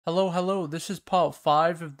Hello, this is part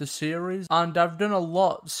 5 of the series, and I've done a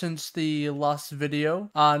lot since the last video,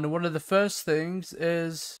 and one of the first things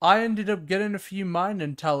is I ended up getting a few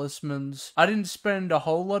mining talismans. I didn't spend a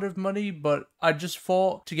whole lot of money, but I just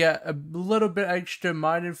thought to get a little bit extra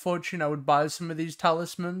mining fortune I would buy some of these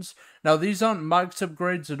talismans. Now these aren't max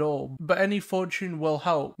upgrades at all, but any fortune will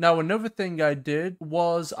help. Now another thing I did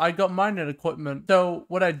was I got mining equipment. So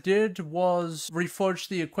what I did was reforge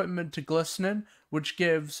the equipment to glistening, which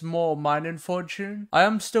gives more mining fortune. I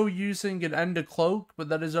am still using an ender cloak, but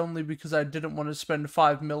that is only because I didn't want to spend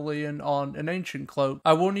 5 million on an ancient cloak.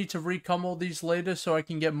 I will need to recom all these later so I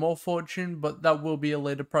can get more fortune, but that will be a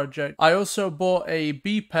later project. I also bought a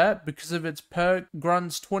bee pet because of its perk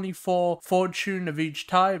grants 24 fortune of each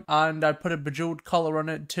type, and I put a bejeweled collar on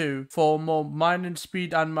it too for more mining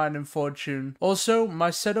speed and mining fortune. Also, my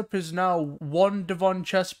setup is now 1 Divan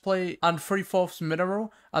chestplate and 3/4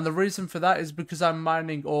 mineral, and the reason for that is because I'm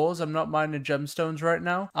mining ores. I'm not mining gemstones right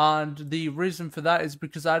now, and the reason for that is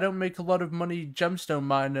because I don't make a lot of money gemstone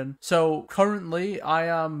mining. So currently I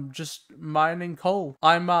am just mining coal.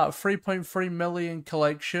 I'm at 3.3 million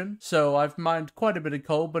collection, so I've mined quite a bit of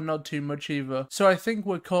coal, but not too much either. So I think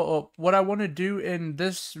we're caught up. What I want to do in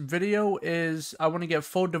this video is I want to get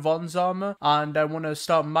full Divans armor, and I want to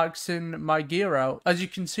start maxing my gear out. As you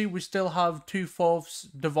can see, we still have 2/4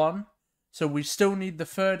 Divan. So we still need the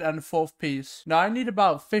 3rd and 4th piece. Now I need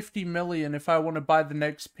about 50 million if I want to buy the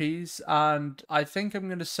next piece, and I think I'm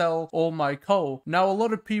going to sell all my coal. Now a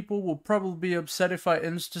lot of people will probably be upset if I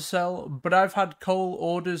insta-sell, but I've had coal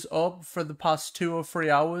orders up for the past 2 or 3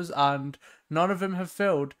 hours and none of them have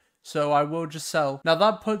filled. So I will just sell. Now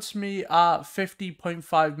that puts me at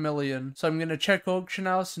 50.5 million. So I'm going to check auction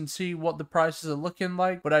house and see what the prices are looking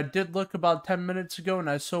like. But I did look about 10 minutes ago and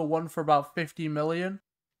I saw one for about 50 million.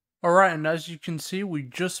 Alright, and as you can see, we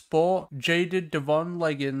just bought Jaded Divan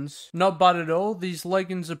leggings. Not bad at all. These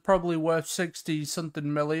leggings are probably worth 60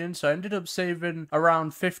 something million, so I ended up saving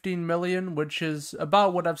around 15 million, which is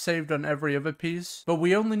about what I've saved on every other piece. But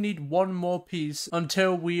we only need one more piece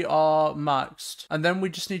until we are maxed. And then we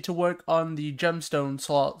just need to work on the gemstone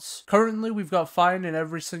slots. Currently, we've got fine in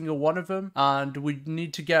every single one of them, and we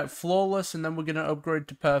need to get flawless, and then we're going to upgrade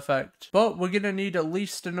to perfect. But we're going to need at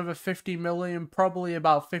least another 50 million, probably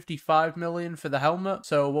about 55 million for the helmet.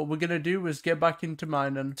 So what we're gonna do is get back into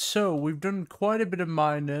mining. So we've done quite a bit of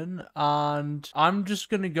mining, and I'm just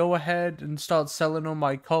gonna go ahead and start selling all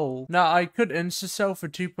my coal. Now I could insta sell for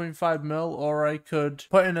 2.5 mil, or I could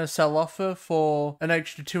put in a sell offer for an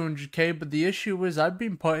extra 200k, but the issue is I've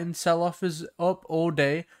been putting sell offers up all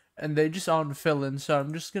day and they just aren't filling, so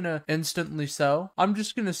I'm just gonna instantly sell. I'm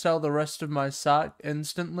just gonna sell the rest of my sack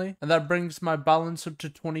instantly, and that brings my balance up to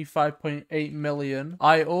 25.8 million.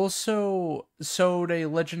 I also sold a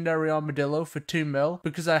legendary armadillo for 2 mil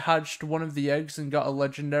because I hatched one of the eggs and got a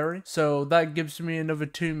legendary, so that gives me another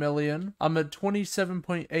 2 million. I'm at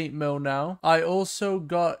 27.8 mil now. I also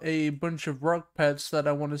got a bunch of rock pets that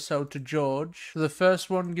I want to sell to George. The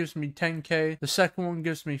first one gives me 10k, the second one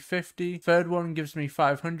gives me 50, third one gives me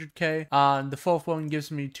 500k, and the 4th one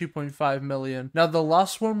gives me 2.5 million. Now the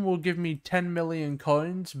last one will give me 10 million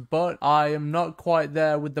coins, but I am not quite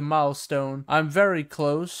there with the milestone. I'm very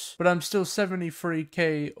close, but I'm still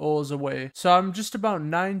 73k ores away. So I'm just about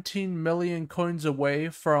 19 million coins away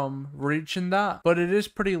from reaching that, but it is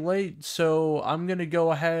pretty late, so I'm gonna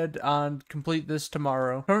go ahead and complete this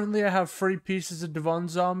tomorrow. Currently I have 3 pieces of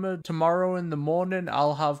Divan's armor. Tomorrow in the morning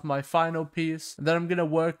I'll have my final piece, and then I'm gonna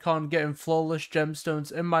work on getting flawless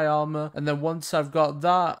gemstones in my armor, and then once I've got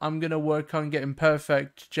that, I'm gonna work on getting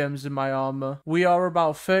perfect gems in my armor. We are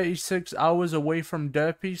about 36 hours away from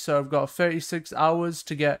Derpy, so I've got 36 hours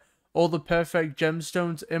to get all the perfect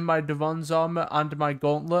gemstones in my Divan's armor and my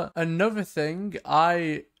gauntlet. Another thing,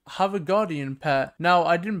 I have a guardian pet. Now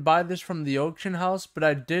I didn't buy this from the auction house, but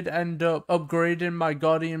I did end up upgrading my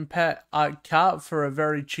guardian pet at Cat for a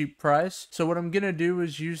very cheap price. So what I'm gonna do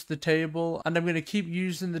is use the table, and I'm gonna keep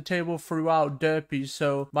using the table throughout Derpy,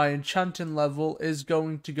 so my enchanting level is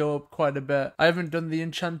going to go up quite a bit. I haven't done the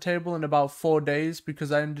enchant table in about 4 days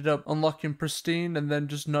because I ended up unlocking pristine and then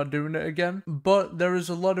just not doing it again. But there is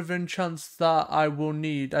a lot of enchants that I will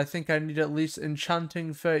need. I think I need at least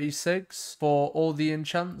enchanting 36 for all the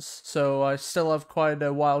enchants. Divans, so I still have quite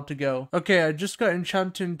a while to go. Okay, I just got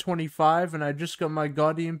Enchanting 25 and I just got my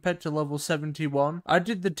Guardian pet to level 71. I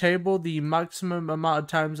did the table the maximum amount of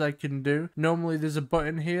times I can do. Normally there's a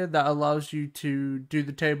button here that allows you to do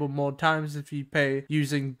the table more times if you pay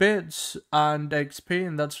using bits and XP,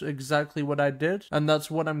 and that's exactly what I did, and that's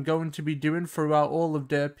what I'm going to be doing throughout all of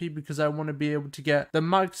Derpy because I want to be able to get the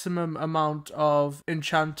maximum amount of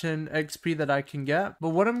enchanting XP that I can get. But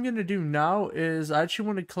what I'm going to do now is I actually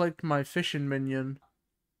want to collect my fishing minion.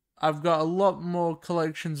 I've got a lot more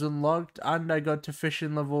collections unlocked and I got to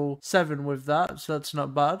fishing level 7 with that, so that's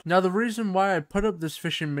not bad. Now the reason why I put up this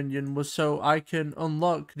fishing minion was so I can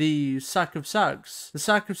unlock the sack of sacks. The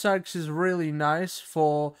sack of sacks is really nice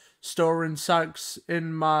for storing sacks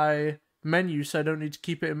in my menu, so I don't need to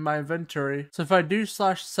keep it in my inventory. So if I do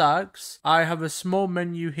 /sacks, I have a small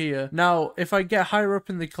menu here. Now if I get higher up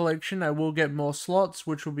in the collection, I will get more slots,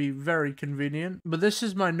 which will be very convenient, but this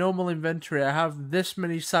is my normal inventory. I have this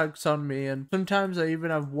many sacks on me, and sometimes I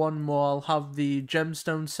even have one more. I'll have the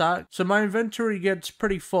gemstone sack, so my inventory gets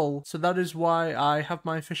pretty full, so that is why I have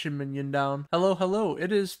my fishing minion down. Hello,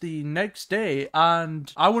 it is the next day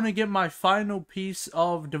and I want to get my final piece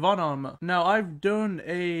of Divan armor. Now I've done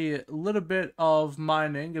a little bit of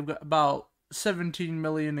mining. I've got about 17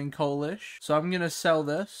 million in coalish, so I'm gonna sell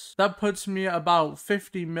this. That puts me at about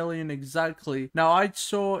 50 million exactly. Now I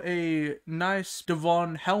saw a nice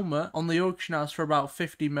Divan helmet on the auction house for about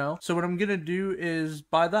 50 mil, so what I'm gonna do is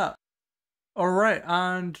buy that. Alright,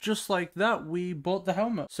 and just like that, we bought the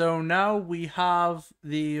helmet. So now we have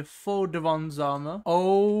the full Divan's armor.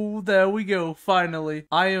 Oh, there we go, finally.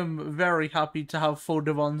 I am very happy to have full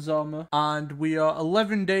Divan's armor. And we are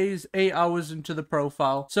 11 days, 8 hours into the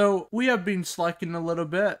profile. So we have been slacking a little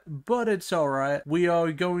bit, but it's alright. We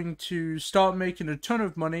are going to start making a ton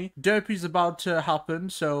of money. Derpy's about to happen,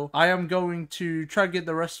 so I am going to try to get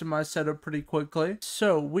the rest of my setup pretty quickly.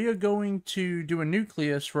 So we are going to do a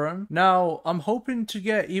Nucleus Run. Now, I'm hoping to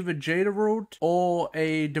get either Jada or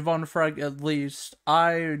a Divan frag at least.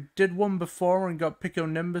 I did one before and got Pico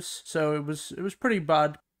Nimbus, so it was pretty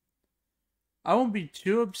bad. I won't be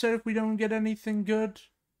too upset if we don't get anything good,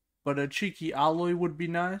 but a cheeky alloy would be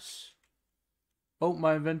nice. Oh,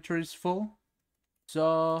 my inventory's full.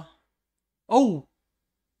 So, oh,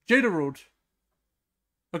 Jada.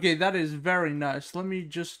 Okay, that is very nice. Let me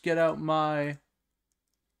just get out my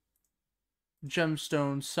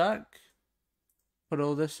gemstone sack. Put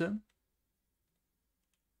all this in.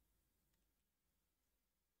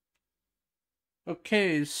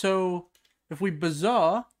 Okay, so if we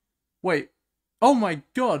bazaar, wait, oh my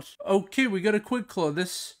god. Okay, we got a quick claw.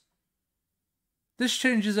 This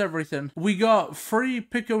changes everything. We got 3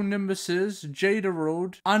 Pico Nimbuses,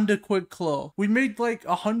 Jada, and a quick claw. We made like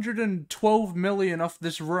 112 million off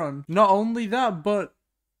this run. Not only that, but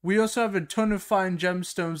we also have a ton of fine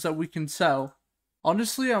gemstones that we can sell.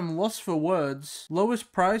 Honestly, I'm lost for words.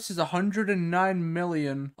 Lowest price is 109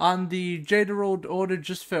 million, and the Jada order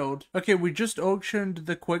just filled. Okay, we just auctioned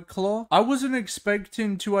the Quick Claw. I wasn't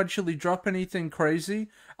expecting to actually drop anything crazy.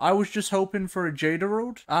 I was just hoping for a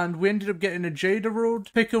Jada, and we ended up getting a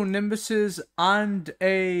Jada, Pico Nimbuses, and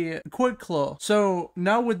a Quick Claw. So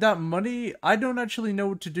now with that money, I don't actually know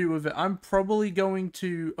what to do with it. I'm probably going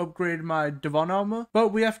to upgrade my Divan armor, but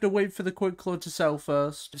we have to wait for the Quick Claw to sell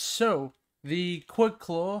first. So the Quick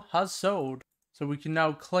Claw has sold. So we can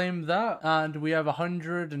now claim that, and we have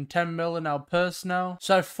 110 mil in our purse now.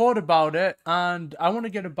 So I thought about it, and I want to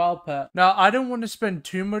get a ball pet. Now, I don't want to spend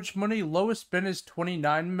too much money. Lowest spin is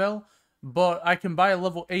 29 mil, but I can buy a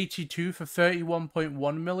level 82 for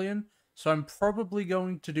 31.1 million. So I'm probably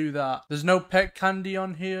going to do that. There's no pet candy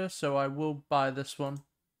on here, so I will buy this one.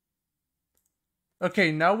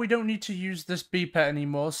 Okay, now we don't need to use this bee pet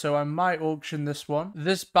anymore, so I might auction this one.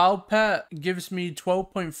 This bow pet gives me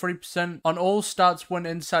 12.3% on all stats when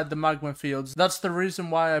inside the magma fields. That's the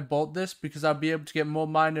reason why I bought this, because I'll be able to get more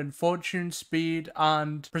mine in fortune, speed,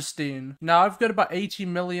 and pristine. Now I've got about 80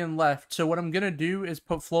 million left, so what I'm gonna do is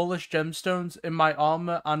put flawless gemstones in my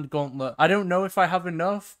armor and gauntlet. I don't know if I have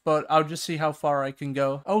enough, but I'll just see how far I can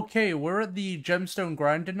go. Okay, we're at the gemstone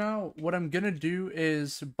grinder now. What I'm gonna do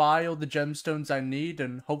is buy all the gemstones I need,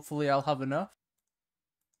 and hopefully I'll have enough.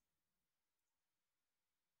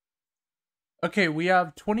 Okay, we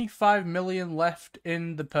have 25 million left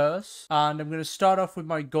in the purse, and I'm going to start off with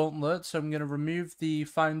my gauntlet. So I'm going to remove the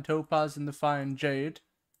fine topaz and the fine jade,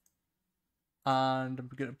 and I'm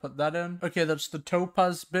going to put that in. Okay, that's the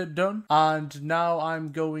topaz bit done, and now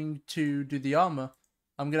I'm going to do the armor.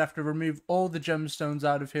 I'm gonna have to remove all the gemstones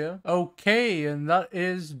out of here. Okay, and that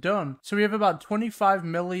is done. So we have about 25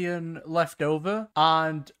 million left over,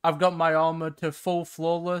 and I've got my armor to full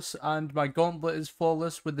flawless, and my gauntlet is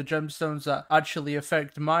flawless with the gemstones that actually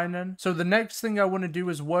affect mining. So the next thing I want to do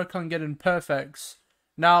is work on getting perfects.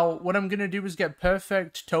 Now, what I'm going to do is get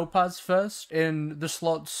perfect topaz first in the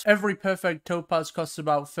slots. Every perfect topaz costs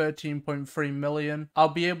about 13.3 million. I'll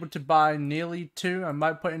be able to buy nearly 2. I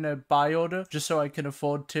might put in a buy order just so I can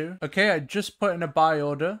afford 2. Okay, I just put in a buy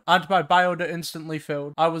order and my buy order instantly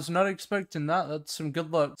filled. I was not expecting that. That's some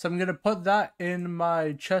good luck. So I'm going to put that in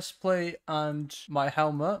my chest plate and my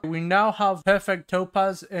helmet. We now have perfect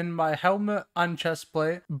topaz in my helmet and chest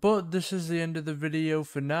plate. But this is the end of the video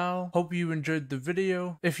for now. Hope you enjoyed the video.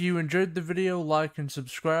 If you enjoyed the video, like and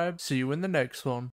subscribe. See you in the next one.